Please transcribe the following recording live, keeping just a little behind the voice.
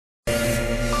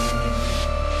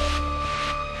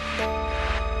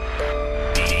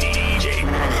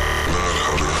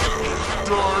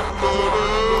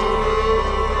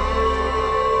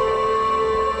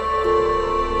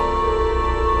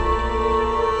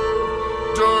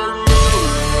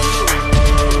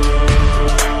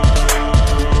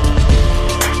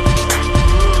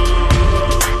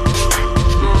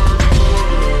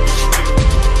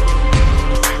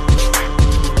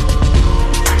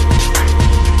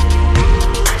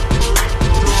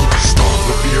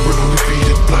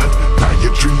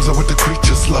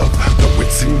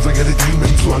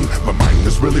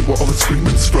really where all the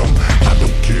screaming's from. I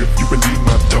don't care if you believe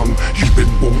my tongue. You've been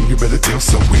warned, you better tell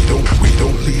some. We don't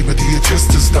leave it here just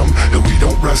as dumb, and we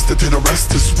don't rest until the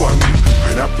rest is won.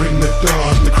 When I bring the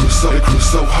dawn, the crew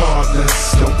so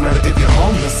heartless. Don't matter if you're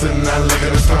homeless, and I look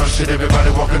at the star shit.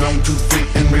 Everybody walking on 2 feet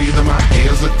and breathing. My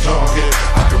ears a target.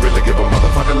 I could really give a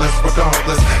motherfucker less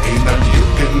regardless. Ain't nothing you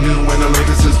can do when the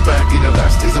Lotus is back. Either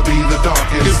last days will be the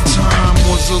darkest. If time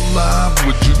was alive,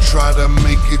 would you try to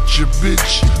make it your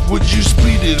bitch? Would you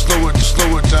speed it,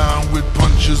 slow it down with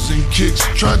punches and kicks?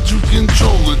 Try to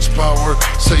control its power,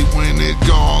 say when it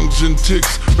gongs and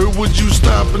ticks. Or would you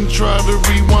stop and try to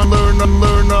rewind,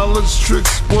 learn all its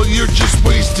tricks? Well, you're just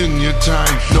wasting your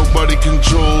time. Nobody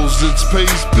controls its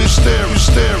pace. Bitch,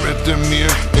 stare at the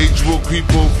mirror. Age will creep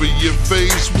over your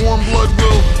face. Warm blood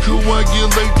will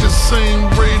coagulate the same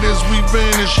rate as we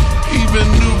vanish. Even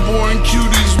newborn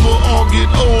cuties will all get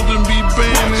old and be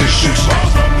banished. Fall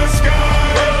from the sky.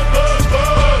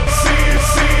 See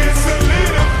it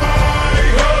solidify.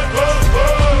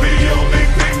 The only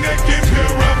thing that can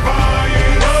purify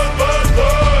it.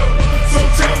 So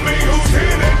tell me who's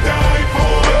here to die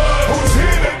for? Who's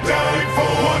here to die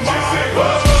for?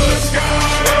 Fall from the sky.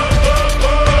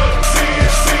 See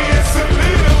it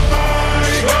solidify.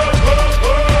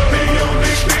 The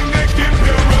only thing that can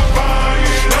purify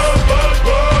it.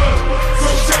 So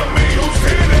tell me who's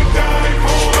here to die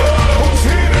for? Who's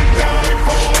here to die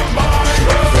for?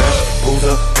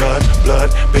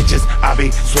 Blood, bitches, I be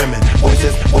swimming.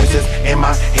 Voices in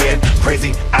my head,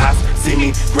 crazy eyes see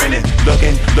me grinning.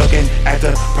 Looking at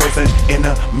the person in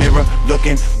the mirror,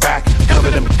 looking back.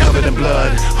 Covered in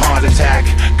blood, heart attack.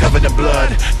 Covered in blood,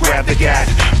 grab the gat.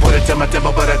 Put it to my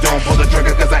temple, but I don't pull the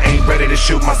trigger, cause I ain't ready to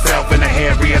shoot myself in the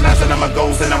head. Realizing I'm a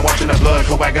ghost and I'm watching the blood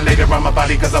coagulate around my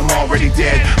body, cause I'm already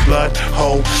dead. Blood,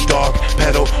 whole, dark,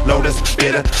 petal, lotus,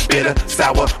 bitter,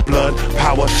 sour, blood,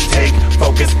 power, take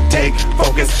focus,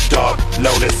 dark,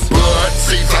 lotus. Blood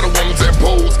seeps out of wounds and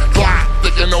pools. Clot,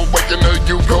 thinking of waking her,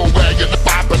 you go back in the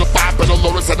five pedal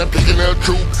lotus, and I'm kicking her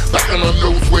truth. Back on the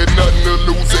loose with nothing to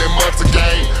lose and much to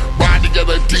gain. Ride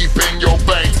together deep in your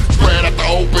veins. Spread out the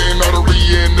open artery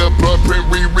in the blueprint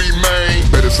we remain.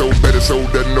 Better so,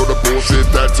 doesn't know the bullshit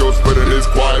that you're spitting is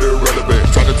quite irrelevant.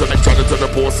 Trying to turn the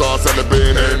poor sauce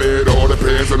celibate, and it all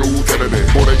depends on who's telling it.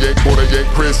 Born again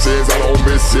Christians, I don't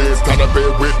miss shit. Time to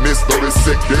bear witness, notice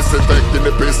sickness, infecting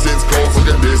the business, causing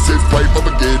conditions. Pray for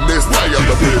forgiveness, lay on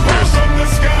the business. From the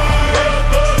sky.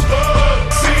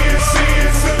 See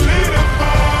it solidify.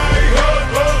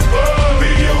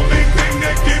 The only thing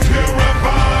that can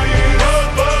purify it.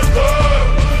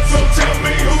 So tell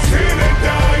me who's here to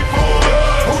die for?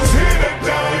 Who's here to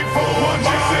die for?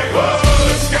 From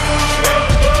the sky.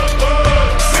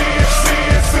 See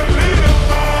it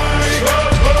solidify.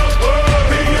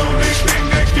 The only thing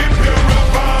that can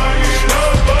purify it.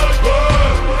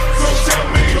 So tell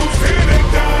me who's here to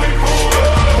die for?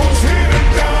 Who's here to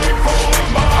die for?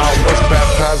 I was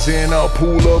baptized in a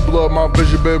pool of blood, my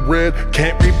vision been red.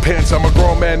 Can't repent, I'm a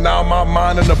grown man now, my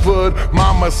mind in the flood.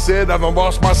 Mama said I done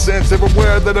lost my sense.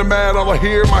 Everywhere that I'm at, all I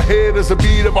hear in my head is a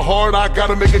beat of a heart. I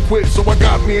gotta make it quick, so I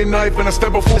got me a knife and I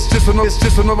step before. It's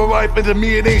just another life, and to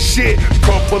me it ain't shit.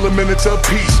 Couple of minutes of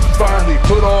peace, finally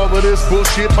put all of this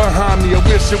bullshit behind me. I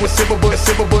wish it was simple, but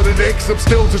it ain't, cause I'm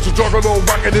still just a drug on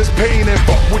rocking this pain. And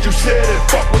fuck what you said, and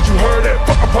fuck what you heard, and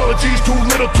fuck apologies, too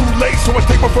little, too late. So I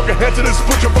take my fucking head to this,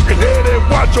 put your fucking head and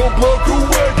watch your blood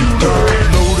coagulate.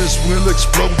 Lotus will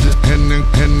explode it and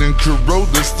then corrode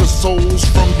this. The souls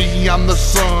from beyond the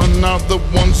sun are the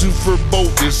ones who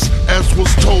forebode this, as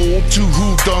was told to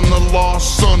who done the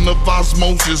lost son of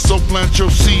osmosis. So plant your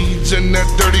seeds in that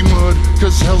dirty mud,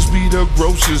 cause hell's be the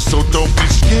grossest. So don't be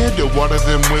scared to water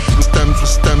them with the stems. The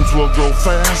stems will grow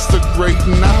fast. The great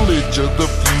knowledge of the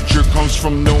future comes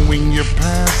from knowing your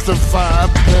past. The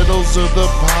 5 petals of the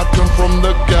pot come from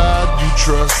the God you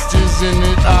trust. Isn't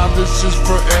it odd? This is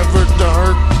forever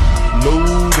dark.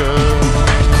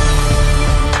 Lotus.